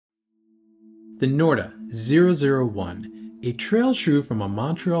The Norda 001, a trail shoe from a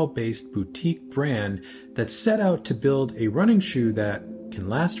Montreal-based boutique brand that set out to build a running shoe that can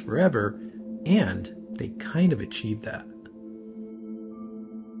last forever, and they kind of achieved that.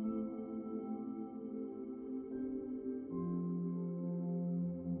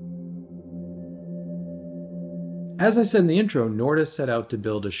 As I said in the intro, Norda set out to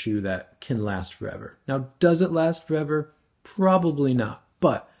build a shoe that can last forever. Now, does it last forever? Probably not,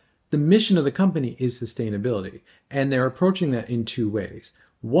 but the mission of the company is sustainability, and they're approaching that in two ways.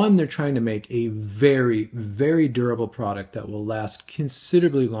 One, they're trying to make a very, very durable product that will last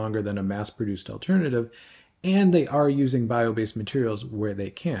considerably longer than a mass-produced alternative, and they are using bio-based materials where they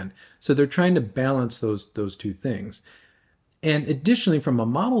can. So they're trying to balance those two things. And additionally, from a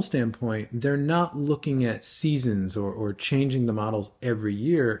model standpoint, they're not looking at seasons or changing the models every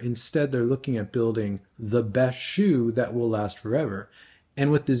year. Instead, they're looking at building the best shoe that will last forever. And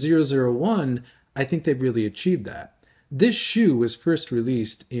with the 001, I think they've really achieved that. This shoe was first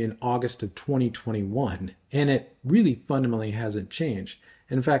released in August of 2021, and it really fundamentally hasn't changed.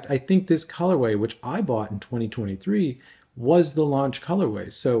 In fact, I think this colorway, which I bought in 2023, was the launch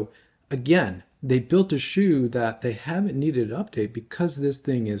colorway. So again, they built a shoe that they haven't needed to update because this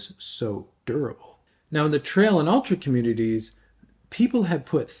thing is so durable. Now, in the trail and ultra communities, people have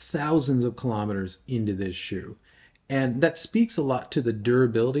put thousands of kilometers into this shoe. And that speaks a lot to the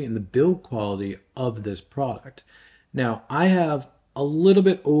durability and the build quality of this product. Now, I have a little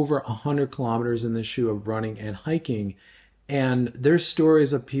bit over 100 kilometers in this shoe of running and hiking. And there's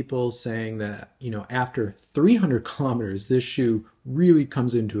stories of people saying that, after 300 kilometers, this shoe really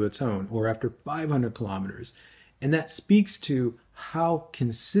comes into its own, or after 500 kilometers. And that speaks to how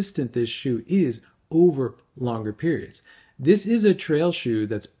consistent this shoe is over longer periods. This is a trail shoe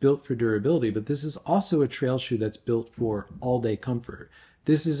that's built for durability, but this is also a trail shoe that's built for all-day comfort.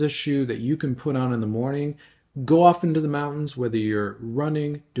 This is a shoe that you can put on in the morning, go off into the mountains, whether you're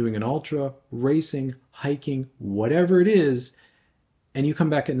running, doing an ultra, racing, hiking, whatever it is, and you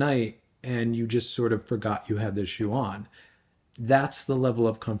come back at night and you just sort of forgot you had this shoe on. That's the level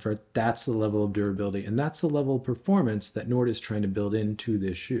of comfort, that's the level of durability, and that's the level of performance that Norda is trying to build into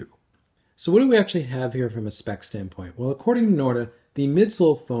this shoe. So what do we actually have here from a spec standpoint? Well, according to Norda, the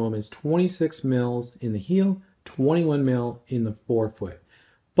midsole foam is 26 mils in the heel, 21 mil in the forefoot.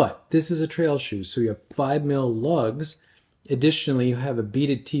 But this is a trail shoe, so you have 5 mil lugs. Additionally, you have a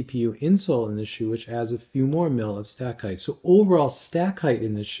beaded TPU insole in this shoe, which adds a few more mil of stack height. So overall stack height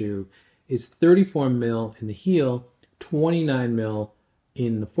in this shoe is 34 mil in the heel, 29 mil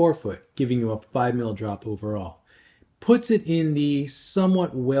in the forefoot, giving you a 5 mil drop overall. Puts it in the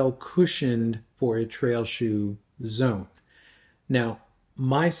somewhat well cushioned for a trail shoe zone. Now,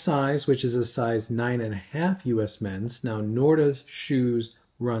 my size, which is a size 9.5 US men's, now Norda's shoes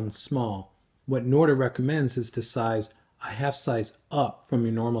run small. What Norda recommends is to size a half size up from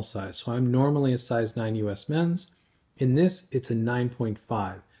your normal size. So I'm normally a size 9 US men's. In this, it's a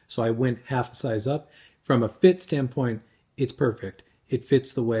 9.5. So I went half a size up. From a fit standpoint, it's perfect. It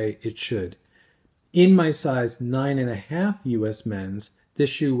fits the way it should. In my size 9.5 US men's, this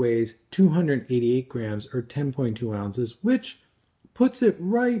shoe weighs 288 grams or 10.2 ounces, which puts it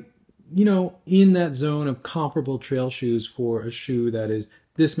right, in that zone of comparable trail shoes for a shoe that is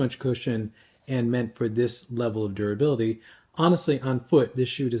this much cushion and meant for this level of durability. Honestly, on foot, this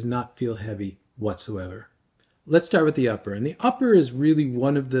shoe does not feel heavy whatsoever. Let's start with the upper. And the upper is really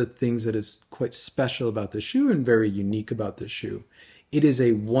one of the things that is quite special about the shoe and very unique about this shoe. It is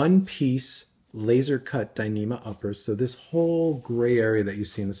a one-piece laser cut Dyneema upper. So this whole gray area that you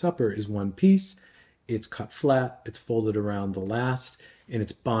see in this upper is one piece. It's cut flat, it's folded around the last, and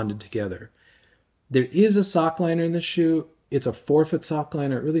it's bonded together. There is a sock liner in the shoe. It's a 4-foot sock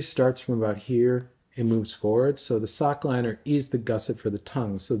liner. It really starts from about here and moves forward. So the sock liner is the gusset for the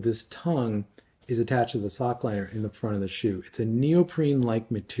tongue. So this tongue is attached to the sock liner in the front of the shoe. It's a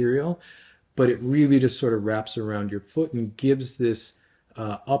neoprene-like material, but it really just sort of wraps around your foot and gives this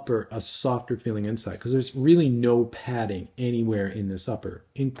upper a softer feeling inside, because there's really no padding anywhere in this upper,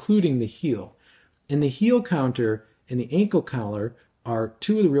 including the heel. And the heel counter and the ankle collar are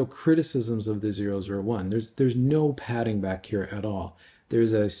two of the real criticisms of the 001. There's no padding back here at all.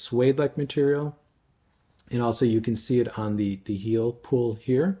 There's a suede-like material, and also you can see it on the heel pull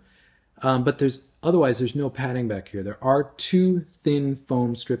here. But otherwise there's no padding back here. There are two thin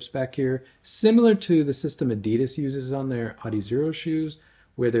foam strips back here, similar to the system Adidas uses on their Adizero shoes,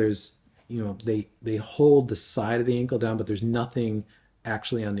 where there's, they hold the side of the ankle down, but there's nothing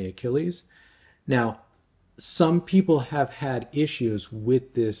actually on the Achilles. Now, some people have had issues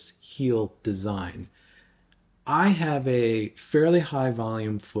with this heel design. I have a fairly high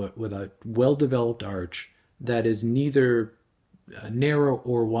volume foot with a well developed arch that is neither narrow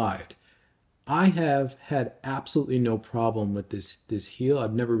or wide. I have had absolutely no problem with this heel.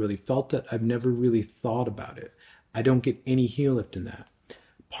 I've never really felt it. I've never really thought about it. I don't get any heel lift in that.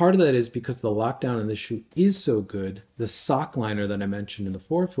 Part of that is because the lockdown in the shoe is so good. The sock liner that I mentioned in the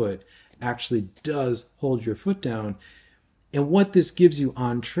forefoot actually does hold your foot down. And what this gives you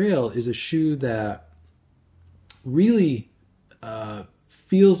on trail is a shoe that really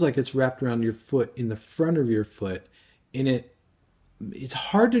feels like it's wrapped around your foot in the front of your foot, and it's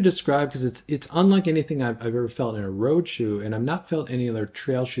hard to describe because it's unlike anything I've ever felt in a road shoe, and I've not felt any other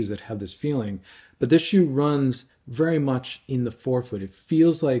trail shoes that have this feeling. But this shoe runs very much in the forefoot. It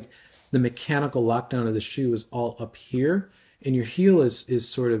feels like the mechanical lockdown of the shoe is all up here, and your heel is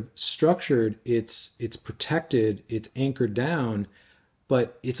sort of structured. It's protected. It's anchored down,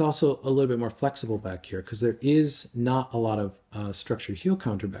 but it's also a little bit more flexible back here because there is not a lot of structured heel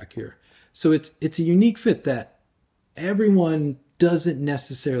counter back here. So it's a unique fit that everyone doesn't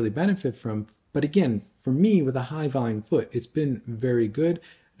necessarily benefit from. But again, for me with a high volume foot, it's been very good.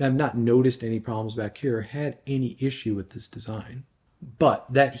 And I've not noticed any problems back here or had any issue with this design.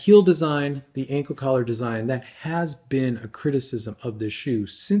 But that heel design, the ankle collar design, that has been a criticism of this shoe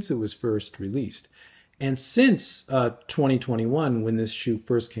since it was first released. And since 2021, when this shoe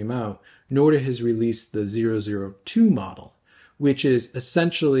first came out, Norda has released the 002 model, which is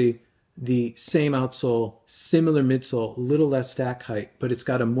essentially the same outsole, similar midsole, a little less stack height, but it's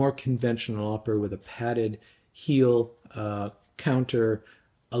got a more conventional upper with a padded heel counter,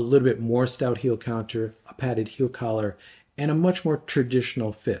 a little bit more stout heel counter, a padded heel collar, and a much more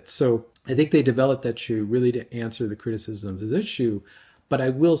traditional fit. So I think they developed that shoe really to answer the criticisms of this shoe. But I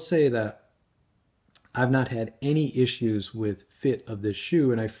will say that I've not had any issues with fit of this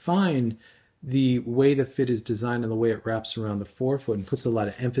shoe, and I find the way the fit is designed and the way it wraps around the forefoot and puts a lot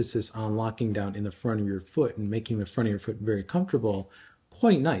of emphasis on locking down in the front of your foot and making the front of your foot very comfortable,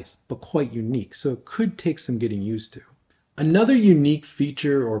 quite nice, but quite unique. So it could take some getting used to. Another unique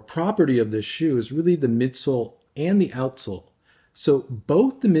feature or property of this shoe is really the midsole and the outsole. So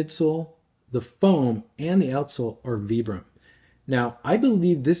both the midsole, the foam, and the outsole are Vibram. Now, I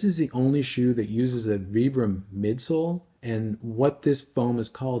believe this is the only shoe that uses a Vibram midsole, and what this foam is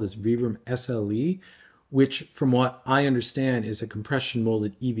called is Vibram SLE, which from what I understand is a compression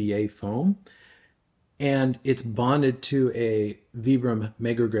molded EVA foam, and it's bonded to a Vibram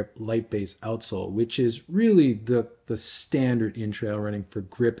Mega Grip light base outsole, which is really the standard in trail running for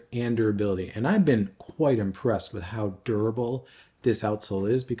grip and durability. And I've been quite impressed with how durable this outsole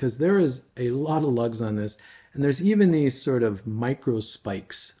is, because there is a lot of lugs on this, and there's even these sort of micro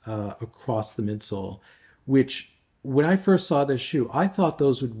spikes across the midsole, which when I first saw this shoe, I thought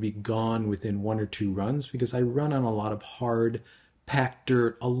those would be gone within 1 or 2 runs, because I run on a lot of hard packed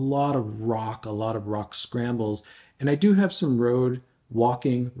dirt, a lot of rock scrambles, and I do have some road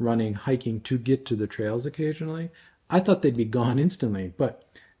walking, running, hiking to get to the trails occasionally. I thought they'd be gone instantly, but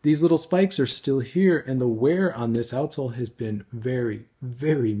these little spikes are still here, and the wear on this outsole has been very,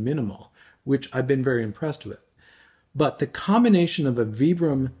 very minimal, which I've been very impressed with. But the combination of a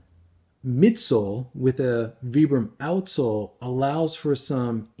Vibram midsole with a Vibram outsole allows for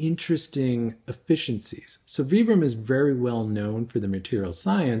some interesting efficiencies. So Vibram is very well known for the material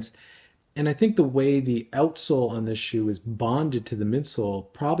science, and I think the way the outsole on this shoe is bonded to the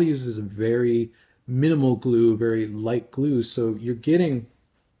midsole probably uses a very minimal glue, very light glue, so you're getting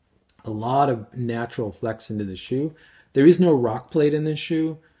a lot of natural flex into the shoe. There is no rock plate in this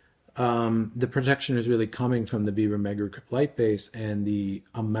shoe. The protection is really coming from the Vibram Mega Grip light base and the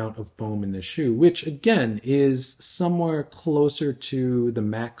amount of foam in the shoe, which again is somewhere closer to the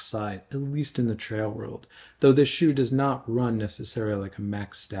max side, at least in the trail world, though this shoe does not run necessarily like a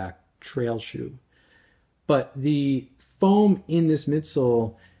max stack trail shoe. But the foam in this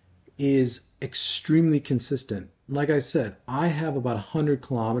midsole is extremely consistent. Like I said, I have about 100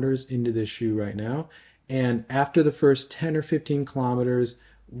 kilometers into this shoe right now, and after the first 10 or 15 kilometers,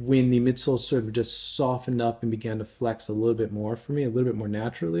 when the midsole sort of just softened up and began to flex a little bit more for me, a little bit more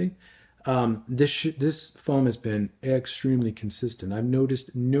naturally, this foam has been extremely consistent. I've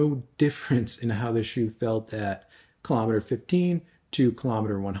noticed no difference in how the shoe felt at kilometer 15 to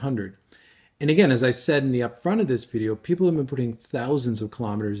kilometer 100. And again, as I said in the upfront of this video, people have been putting thousands of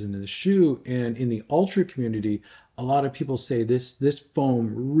kilometers into the shoe, and in the ultra community, a lot of people say this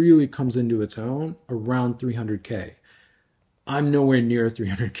foam really comes into its own around 300K. I'm nowhere near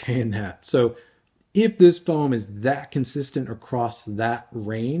 300K in that. So if this foam is that consistent across that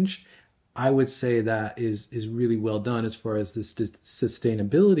range, I would say that is really well done as far as this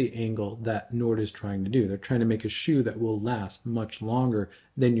sustainability angle that Norda is trying to do. They're trying to make a shoe that will last much longer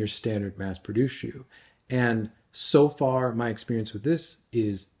than your standard mass-produced shoe. And so far, my experience with this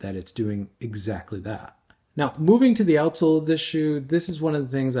is that it's doing exactly that. Now, moving to the outsole of this shoe, this is one of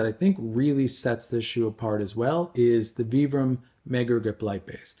the things that I think really sets this shoe apart as well, is the Vibram Mega Grip Light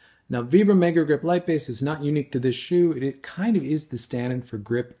Base. Now, Vibram Mega Grip Light Base is not unique to this shoe. It kind of is the standard for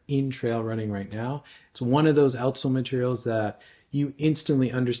grip in trail running right now. It's one of those outsole materials that you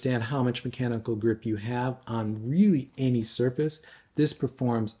instantly understand how much mechanical grip you have on really any surface. This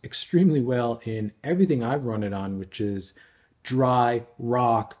performs extremely well in everything I've run it on, which is dry,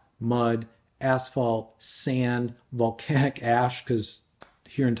 rock, mud, asphalt, sand, volcanic ash, because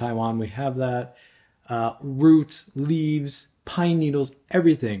here in Taiwan we have that, roots, leaves, pine needles,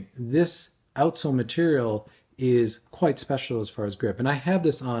 everything. This outsole material is quite special as far as grip. And I have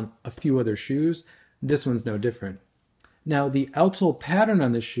this on a few other shoes. This one's no different. Now, the outsole pattern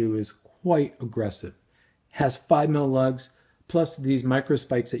on this shoe is quite aggressive. It has 5mm lugs, plus these micro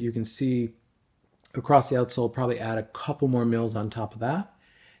spikes that you can see across the outsole probably add a couple more mils on top of that.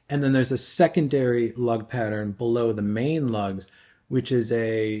 And then there's a secondary lug pattern below the main lugs, which is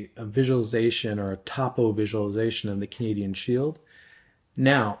a visualization or a topo visualization of the Canadian Shield.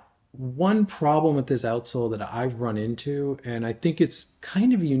 Now, one problem with this outsole that I've run into, and I think it's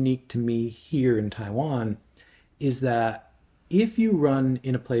kind of unique to me here in Taiwan, is that if you run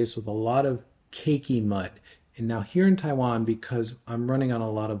in a place with a lot of cakey mud, and now here in Taiwan, because I'm running on a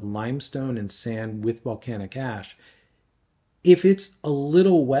lot of limestone and sand with volcanic ash, if it's a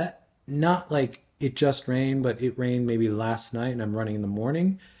little wet, not like it just rained, but it rained maybe last night and I'm running in the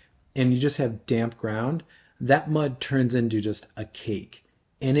morning, and you just have damp ground, that mud turns into just a cake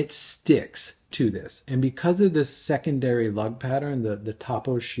and it sticks to this. And because of this secondary lug pattern, the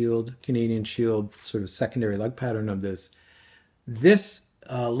Topo Shield, Canadian Shield sort of secondary lug pattern of this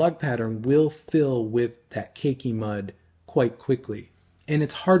lug pattern will fill with that cakey mud quite quickly. And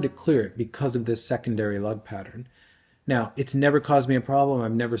it's hard to clear it because of this secondary lug pattern. Now, it's never caused me a problem.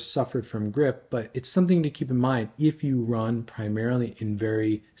 I've never suffered from grip, but it's something to keep in mind if you run primarily in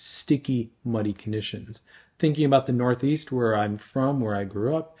very sticky, muddy conditions. Thinking about the Northeast where I'm from, where I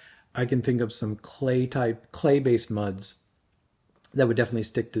grew up, I can think of some clay-based muds that would definitely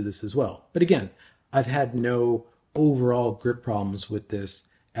stick to this as well. But again, I've had no overall grip problems with this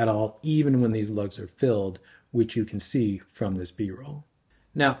at all, even when these lugs are filled, which you can see from this B-roll.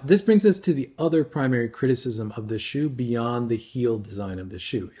 Now, this brings us to the other primary criticism of this shoe beyond the heel design of the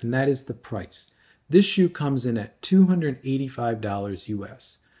shoe, and that is the price. This shoe comes in at $285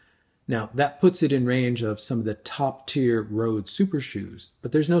 US. Now, that puts it in range of some of the top tier road super shoes,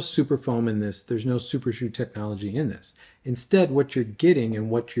 but there's no super foam in this, there's no super shoe technology in this. Instead, what you're getting and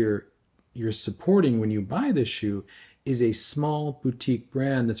what you're supporting when you buy this shoe is a small boutique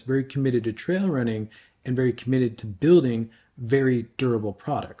brand that's very committed to trail running and very committed to building very durable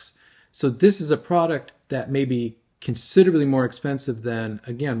products. So this is a product that may be considerably more expensive than,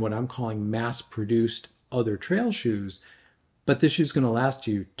 again, what I'm calling mass-produced other trail shoes, but this shoe's going to last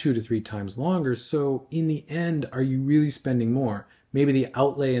you 2 to 3 times longer. So in the end, are you really spending more? Maybe the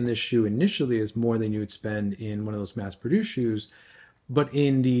outlay in this shoe initially is more than you would spend in one of those mass-produced shoes, but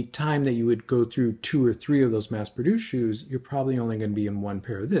in the time that you would go through 2 or 3 of those mass-produced shoes, you're probably only going to be in one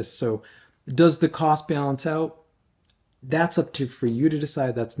pair of this. So does the cost balance out? That's up to for you to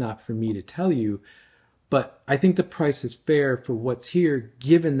decide. That's not for me to tell you. But I think the price is fair for what's here,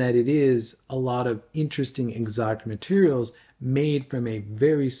 given that it is a lot of interesting exotic materials made from a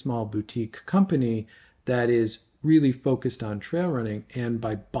very small boutique company that is really focused on trail running. And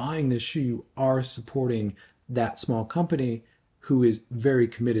by buying this shoe, you are supporting that small company who is very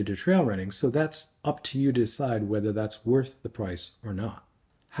committed to trail running. So that's up to you to decide whether that's worth the price or not.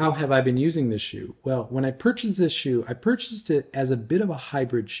 How have I been using this shoe? Well, when I purchased this shoe, I purchased it as a bit of a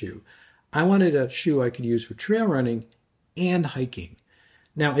hybrid shoe. I wanted a shoe I could use for trail running and hiking.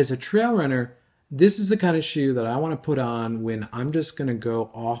 Now, as a trail runner, this is the kind of shoe that I want to put on when I'm just going to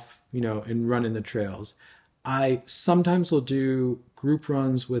go off, and run in the trails. I sometimes will do group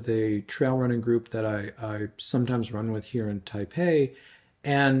runs with a trail running group that I sometimes run with here in Taipei.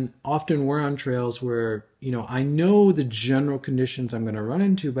 And often we're on trails where, I know the general conditions I'm going to run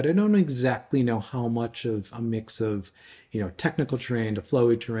into, but I don't exactly know how much of a mix of, technical terrain to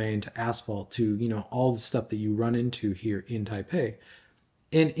flowy terrain to asphalt to, all the stuff that you run into here in Taipei.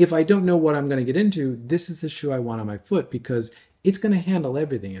 And if I don't know what I'm going to get into, this is the shoe I want on my foot because it's going to handle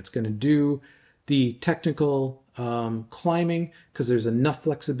everything. It's going to do the technical climbing because there's enough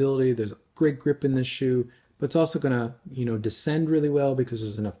flexibility. There's great grip in this shoe. but it's also going to, descend really well because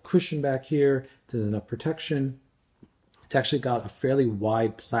there's enough cushion back here. There's enough protection. It's actually got a fairly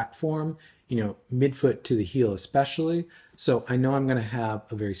wide platform, midfoot to the heel especially. So I know I'm going to have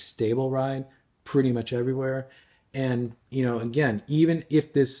a very stable ride pretty much everywhere. And, again, even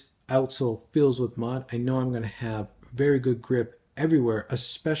if this outsole fills with mud, I know I'm going to have very good grip everywhere,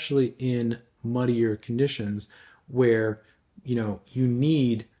 especially in muddier conditions where, you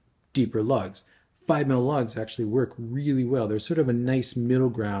need deeper lugs. 5mm lugs actually work really well. There's sort of a nice middle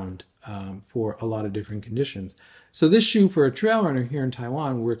ground for a lot of different conditions. So this shoe for a trail runner here in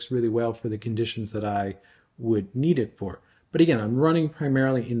Taiwan works really well for the conditions that I would need it for. But again, I'm running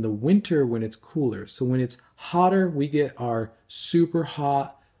primarily in the winter when it's cooler. So when it's hotter, we get our super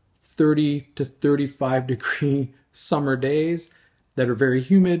hot 30 to 35 degree summer days that are very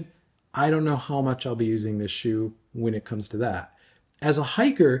humid. I don't know how much I'll be using this shoe when it comes to that. As a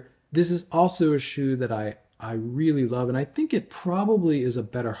hiker, this is also a shoe that I really love, and I think it probably is a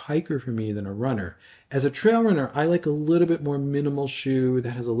better hiker for me than a runner. As a trail runner, I like a little bit more minimal shoe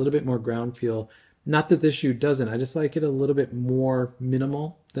that has a little bit more ground feel. Not that this shoe doesn't, I just like it a little bit more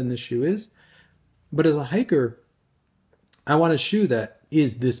minimal than this shoe is. But as a hiker, I want a shoe that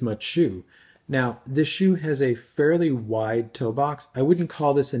is this much shoe. Now, this shoe has a fairly wide toe box. I wouldn't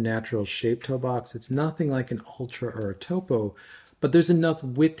call this a natural shape toe box. It's nothing like an Ultra or a Topo, but there's enough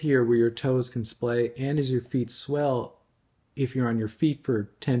width here where your toes can splay, and as your feet swell, if you're on your feet for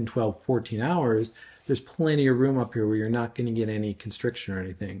 10, 12, 14 hours, there's plenty of room up here where you're not going to get any constriction or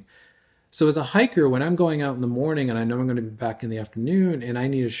anything. So as a hiker, when I'm going out in the morning and I know I'm going to be back in the afternoon and I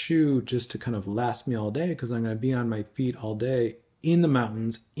need a shoe just to kind of last me all day because I'm going to be on my feet all day in the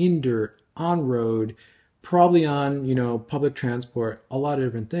mountains, in dirt, on road, probably on, public transport, a lot of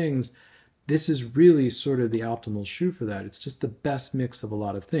different things, this is really sort of the optimal shoe for that. It's just the best mix of a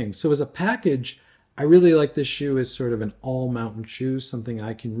lot of things. So as a package, I really like this shoe as sort of an all-mountain shoe, something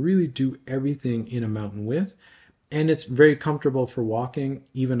I can really do everything in a mountain with. And it's very comfortable for walking,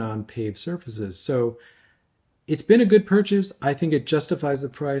 even on paved surfaces. So it's been a good purchase. I think it justifies the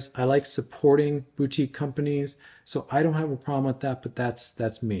price. I like supporting boutique companies, so I don't have a problem with that, but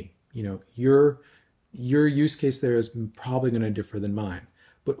that's me. Your use case there is probably going to differ than mine.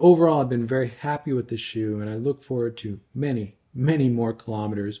 But overall, I've been very happy with this shoe, and I look forward to many, many more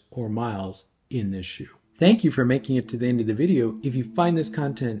kilometers or miles in this shoe. Thank you for making it to the end of the video. If you find this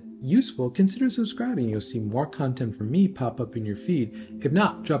content useful, consider subscribing. You'll see more content from me pop up in your feed. If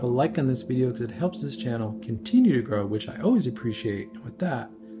not, drop a like on this video because it helps this channel continue to grow, which I always appreciate. And with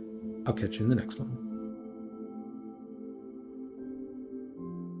that, I'll catch you in the next one.